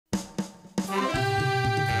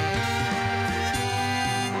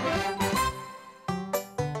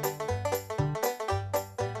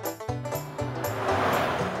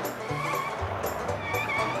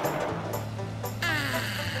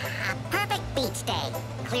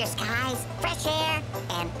Clear skies, fresh air,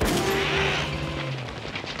 and a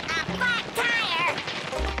flat tire!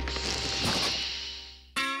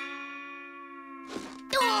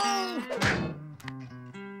 Ooh.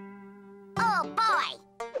 Oh, boy!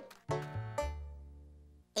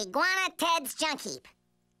 Iguana Ted's junk heap.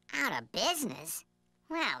 Out of business?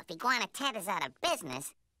 Well, if Iguana Ted is out of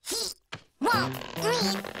business, he won't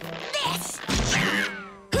need this!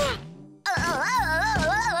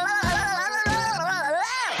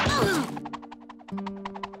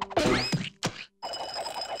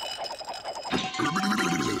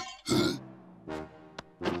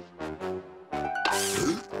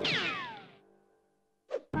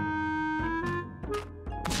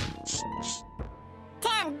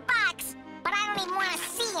 10 bucks? But I don't even want to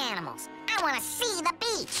see animals. I want to see the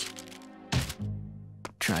beach.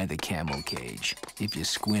 Try the camel cage. If you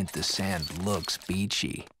squint, the sand looks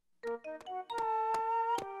beachy.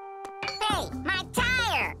 Hey, my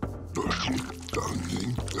tire!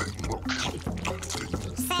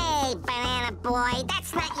 Say, banana boy,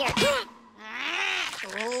 that's not your...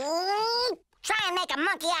 Try and make a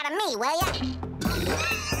monkey out of me, will ya?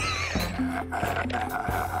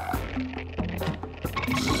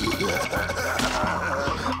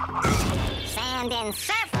 Sand and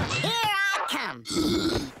surf, here I come.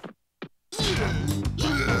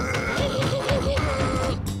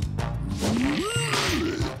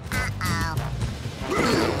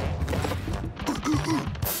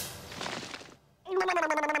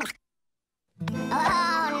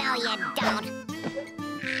 Oh, no, you don't.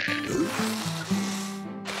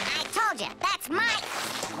 I told you, that's my...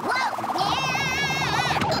 Whoa!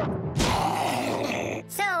 Yeah!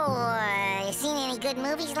 So, you seen any good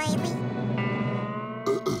movies lately?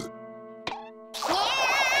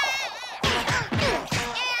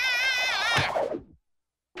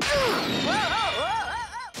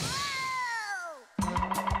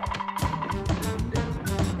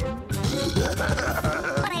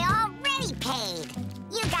 But I already paid.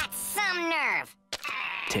 You got some nerve.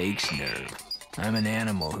 Takes nerve. I'm an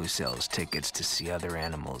animal who sells tickets to see other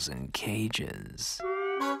animals in cages.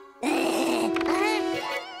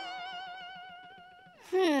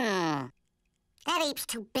 That ape's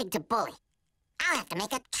too big to bully. I'll have to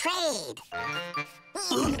make a trade.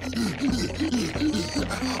 Woo-hoo!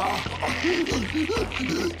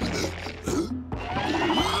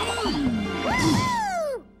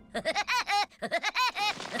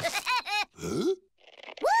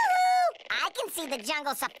 I can see the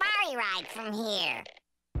jungle safari ride from here.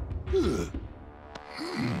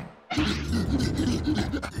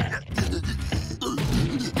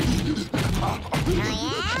 Oh,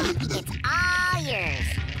 yeah? It's all yours.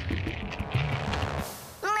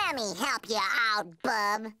 Let me help you out,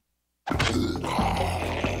 bub.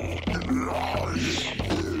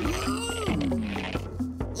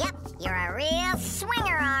 Yep, you're a real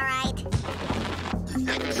swinger, all right.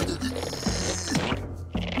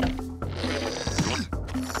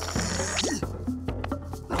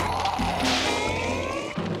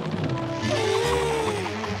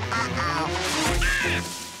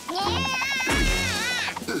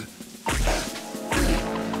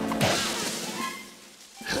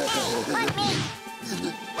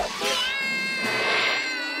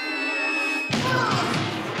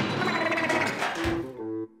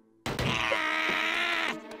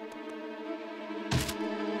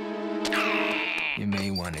 You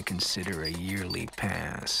may want to consider a yearly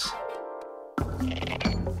pass.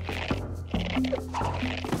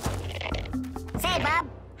 Say, bub,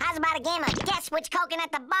 how's about a game of guess which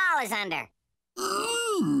coconut the ball is under?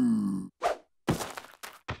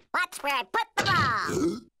 Watch where I put the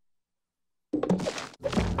ball.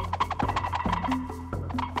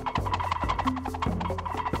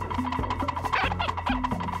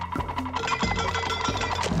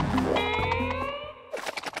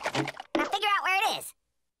 Now figure out where it is.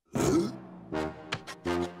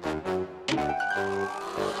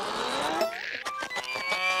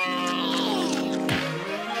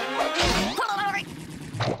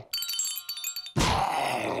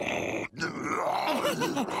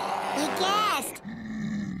 You guessed.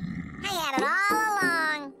 I had it all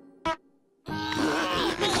along.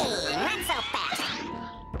 Hey, not so fast.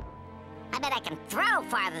 I bet I can throw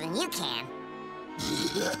farther than you can.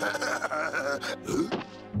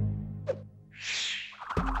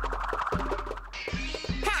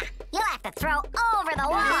 Ha! You'll have to throw over the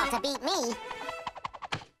wall to beat me.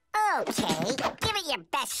 Okay, give it your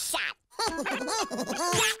best shot.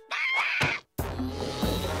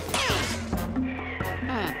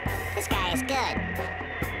 This guy is good.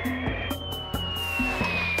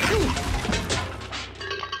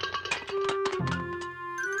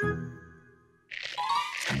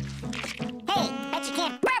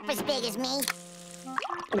 big as me.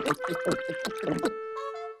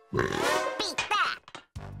 Beat that.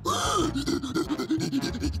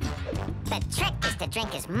 The trick is to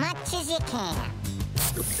drink as much as you can.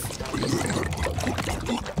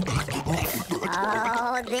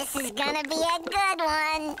 Oh, this is gonna be a good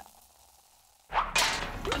one.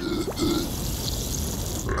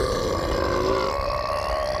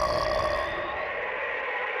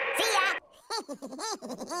 See ya!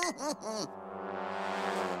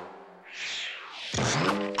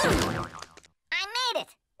 I made it!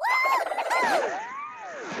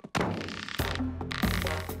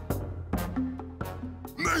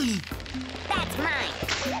 Me! That's mine.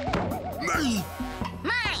 Me!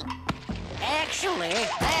 Mine! Actually,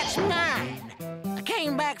 that's mine. I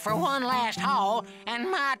came back for one last haul, and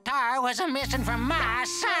my tire was a-missing from my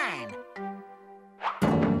sign.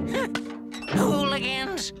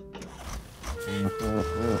 Hooligans!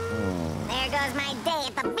 There goes my day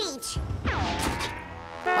at the beach.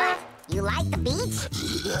 What? You like the beach?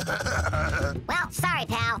 Well, sorry,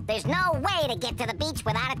 pal. There's no way to get to the beach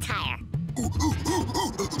without a tire.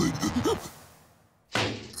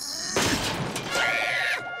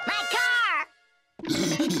 My car!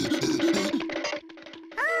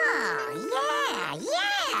 Oh,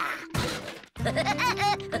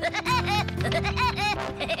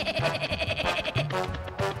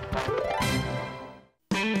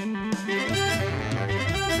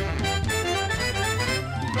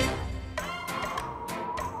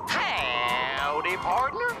 Howdy,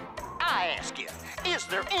 partner. I ask you, is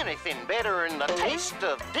there anything better than the taste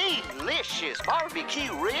of delicious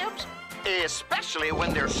barbecue ribs? Especially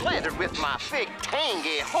when they're slathered with my thick,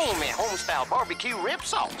 tangy, home-style barbecue rib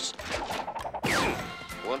sauce.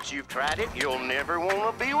 Once you've tried it, you'll never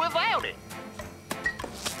want to be without it.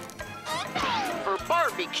 For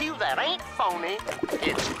barbecue that ain't phony,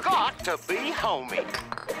 it's got to be homey.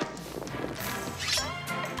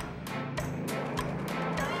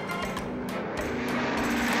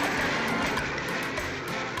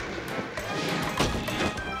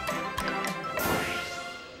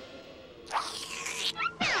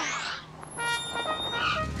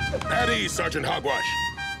 At ease, Sergeant Hogwash.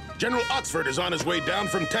 General Oxford is on his way down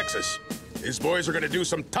from Texas. His boys are going to do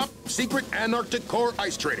some top-secret Antarctic Corps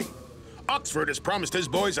ice training. Oxford has promised his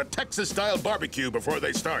boys a Texas-style barbecue before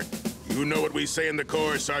they start. You know what we say in the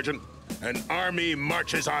Corps, Sergeant. An army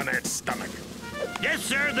marches on its stomach. Yes,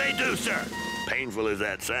 sir, they do, sir. Painful as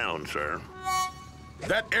that sounds, sir.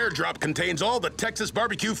 That airdrop contains all the Texas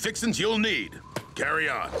barbecue fixins you'll need. Carry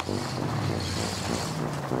on.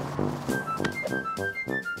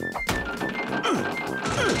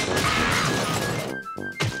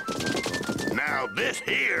 Now this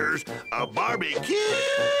here's a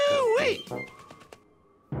barbecue-wee.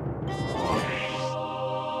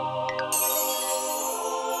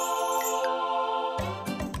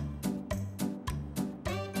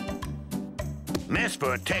 Mess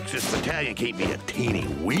for a Texas battalion can't be a teeny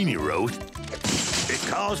weeny roast. It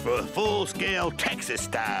calls for a full-scale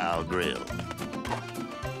Texas-style grill.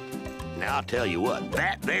 Now, I'll tell you what,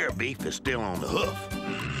 that there beef is still on the hoof.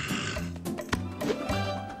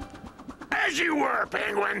 As you were,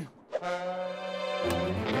 Penguin.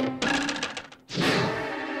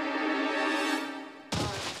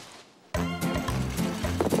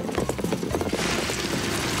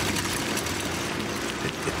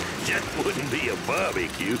 Just wouldn't be a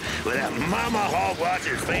barbecue without Mama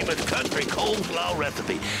Hogwash's famous country coleslaw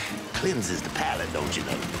recipe. Cleanses the palate, don't you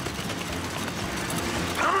know?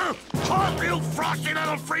 Oh, you frosty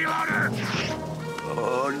little freeloader!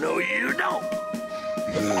 Oh, no, you don't.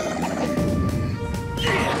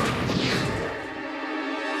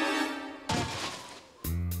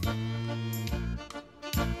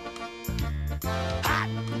 Hot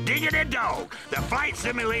diggity dog! The flight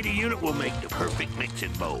simulator unit will make the perfect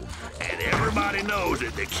mixing bowl. And everybody knows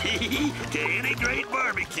that the key to any great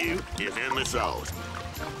barbecue is in the sauce.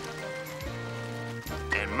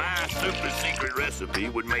 And my super secret recipe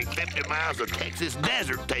would make 50 miles of Texas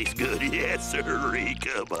desert taste good. Yes, sirree,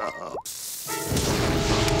 come on.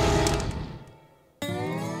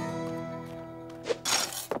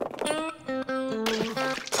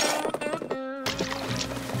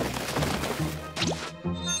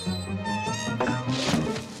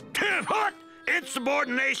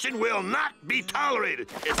 Insubordination will not be tolerated,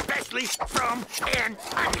 especially from an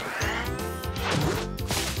onion.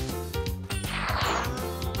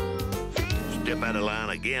 Step out of line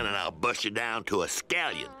again and I'll bust you down to a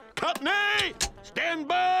scallion. Company, stand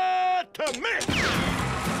by to mix.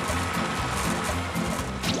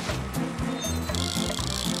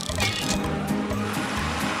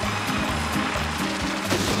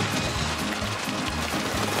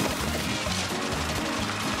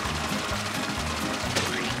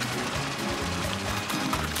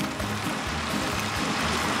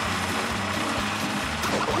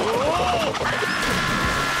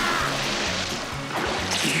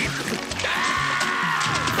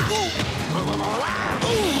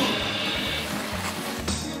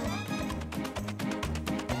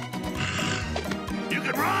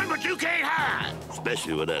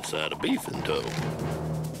 especially with that side of beef in tow.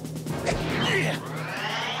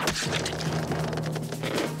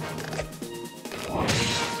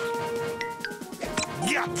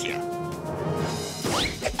 Gotcha!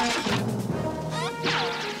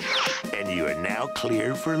 And you are now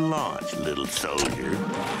clear for launch, little soldier.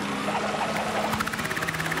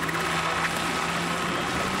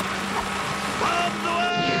 Bombs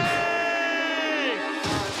away!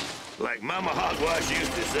 Like Mama Hogwash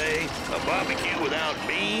used to say, a barbecue without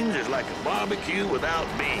beans is like a barbecue without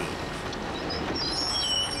beans.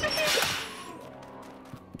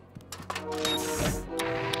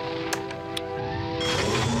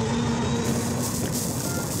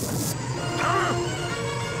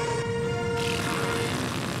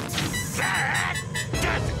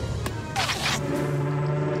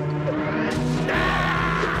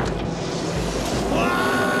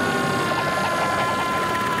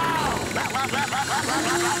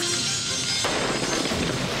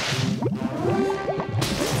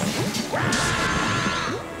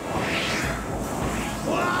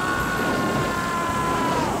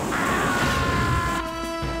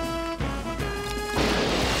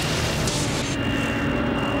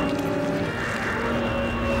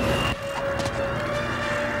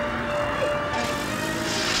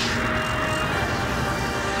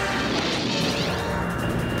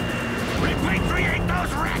 Repatriate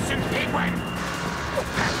those rations, Penguin!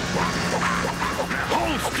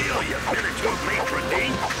 Hold still, you miniature maitre d'!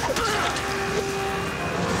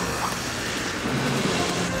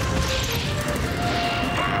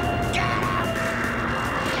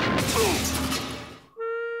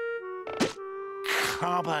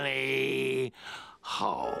 Company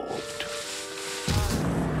halt.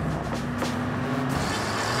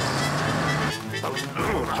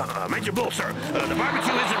 Major Bull, sir, the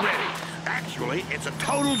barbecue isn't ready. Actually, it's a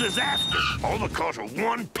total disaster. All because of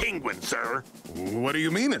one penguin, sir. What do you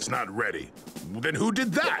mean it's not ready? Then who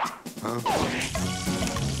did that?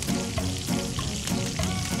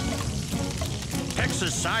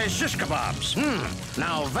 Texas-sized shish kebabs.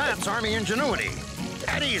 Now that's Army ingenuity.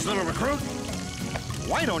 At ease, little recruit.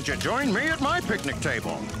 Why don't you join me at my picnic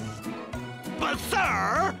table? But,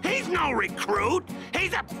 sir, he's no recruit.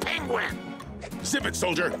 He's a penguin. Zip it,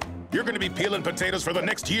 soldier. You're going to be peeling potatoes for the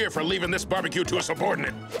next year for leaving this barbecue to a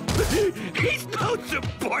subordinate. He's no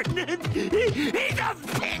subordinate. He's a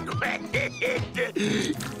penguin.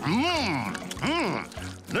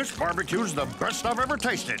 This barbecue's the best I've ever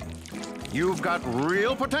tasted. You've got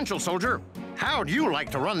real potential, soldier. How'd you like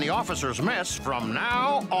to run the officer's mess from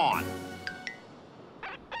now on?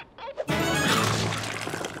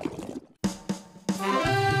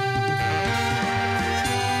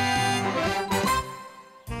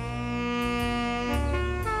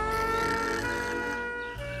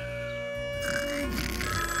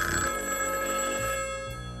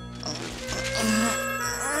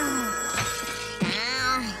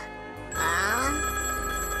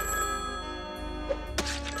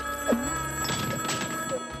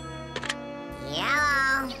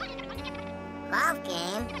 Golf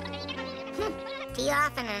game? Tee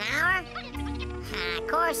off in an hour? Of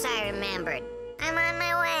course I remembered. I'm on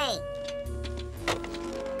my way.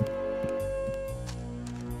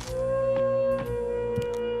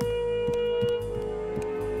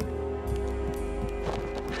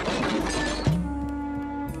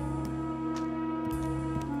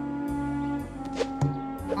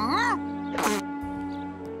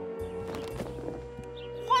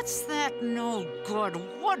 What's that no-good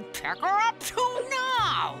woodpecker up to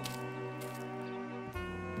now?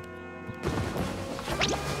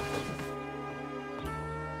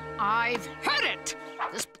 I've had it!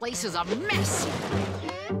 This place is a mess.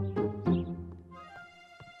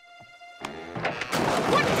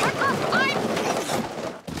 Woodpecker,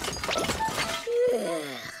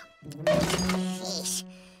 Sheesh.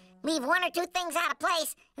 Leave one or two things out of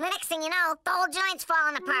place, and the next thing you know, the whole joint's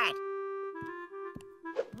falling apart.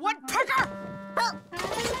 Woodpecker! Oh.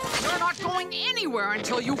 You're not going anywhere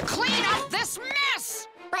until you clean up this mess!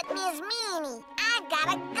 But, Ms. Meanie, I've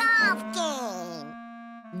got a golf game.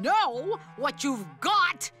 No, what you've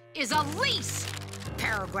got is a lease.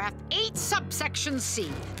 Paragraph 8, subsection C.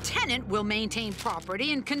 Tenant will maintain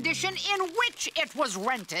property in condition in which it was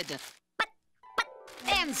rented.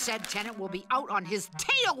 And said tenant will be out on his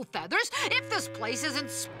tail feathers if this place isn't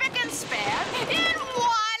spick and span in 1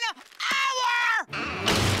 hour!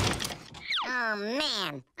 Oh,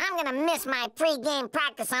 man. I'm gonna miss my pre-game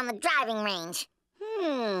practice on the driving range.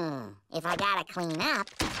 If I gotta clean up,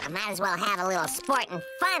 I might as well have a little sport and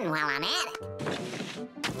fun while I'm at it.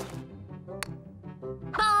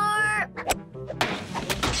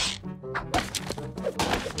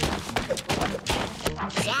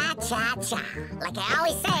 Cha-cha-cha. Like I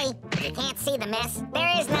always say, if you can't see the mess,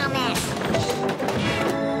 there is no mess.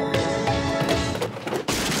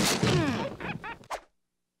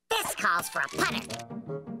 This calls for a putter.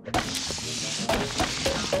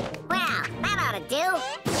 Well, that ought to do.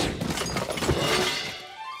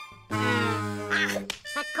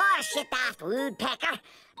 Of course, you daft woodpecker.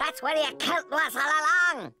 That's where your coat was all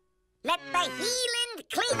along. Let the Heeland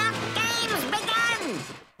cleanup games begin!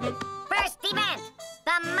 First event,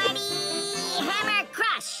 the mighty hammer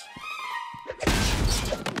crush.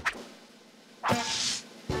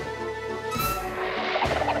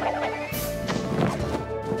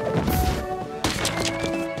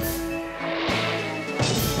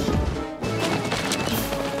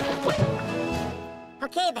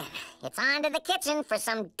 Okay then, it's on to the kitchen for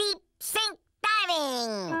some deep sink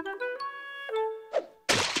diving.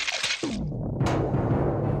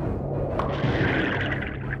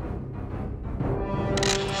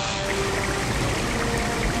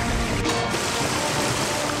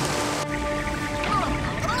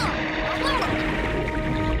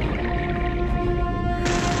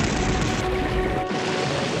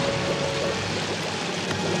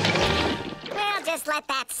 Well, just let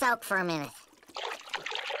that soak for a minute.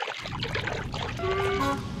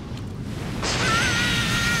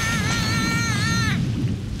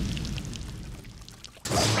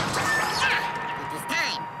 It is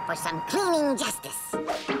time for some cleaning justice.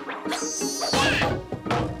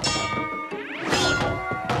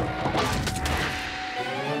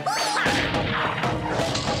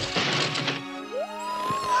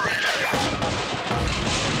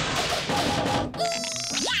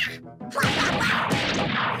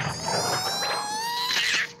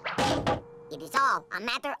 It is all a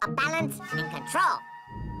matter of balance and control.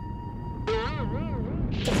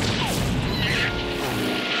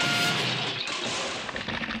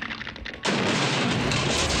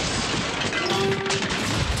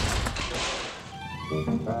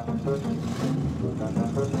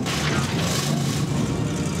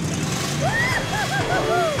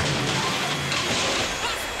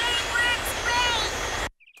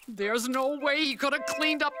 There's no way he could have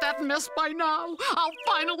cleaned up that mess by now. I'll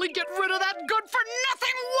finally get rid of that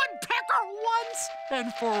good-for-nothing woodpecker once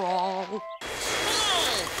and for all.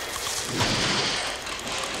 Hey!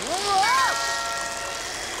 Whoa!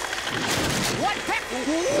 Woodpecker!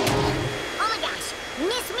 Oh my gosh,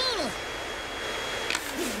 Miss Meanie!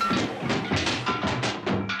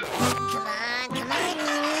 Come on,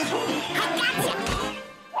 Meanie! I gotcha!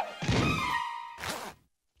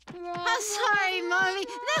 Sorry, Mommy.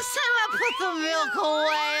 Next time I'll put the milk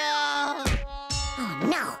away. Oh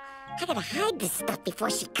no! I gotta hide this stuff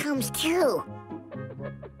before she comes to.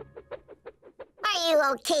 Are you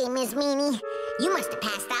okay, Miss Meanie? You must have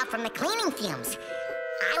passed out from the cleaning fumes.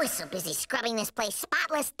 I was so busy scrubbing this place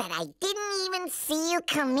spotless that I didn't even see you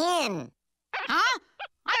come in. Huh?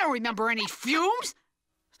 I don't remember any fumes.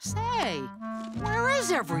 Say, where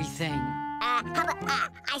is everything?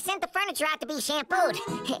 I sent the furniture out to be shampooed.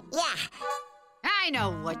 Yeah. I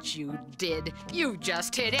know what you did. You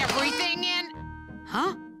just hid everything in...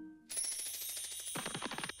 Huh?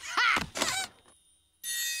 Ha!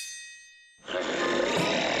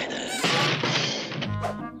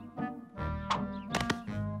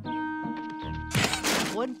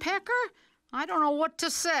 Woodpecker? I don't know what to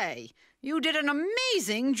say. You did an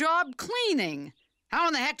amazing job cleaning. How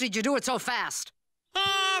in the heck did you do it so fast?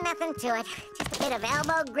 Nothing to it. Just a bit of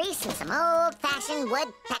elbow grease and some old-fashioned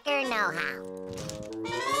woodpecker know-how.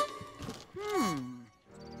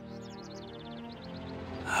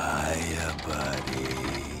 Hiya, buddy.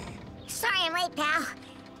 Sorry I'm late, pal.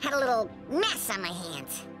 Had a little mess on my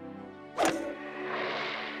hands.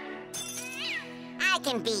 I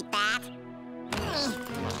can beat that.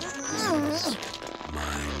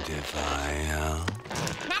 Mind if I help?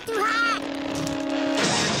 Not too hot!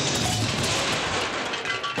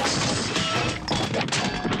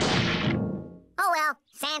 Oh well,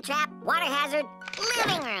 sand trap, water hazard,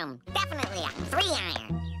 living room. Definitely a 3-iron.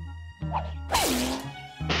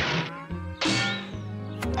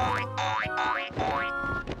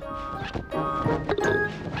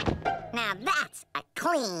 Now that's a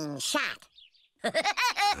clean shot.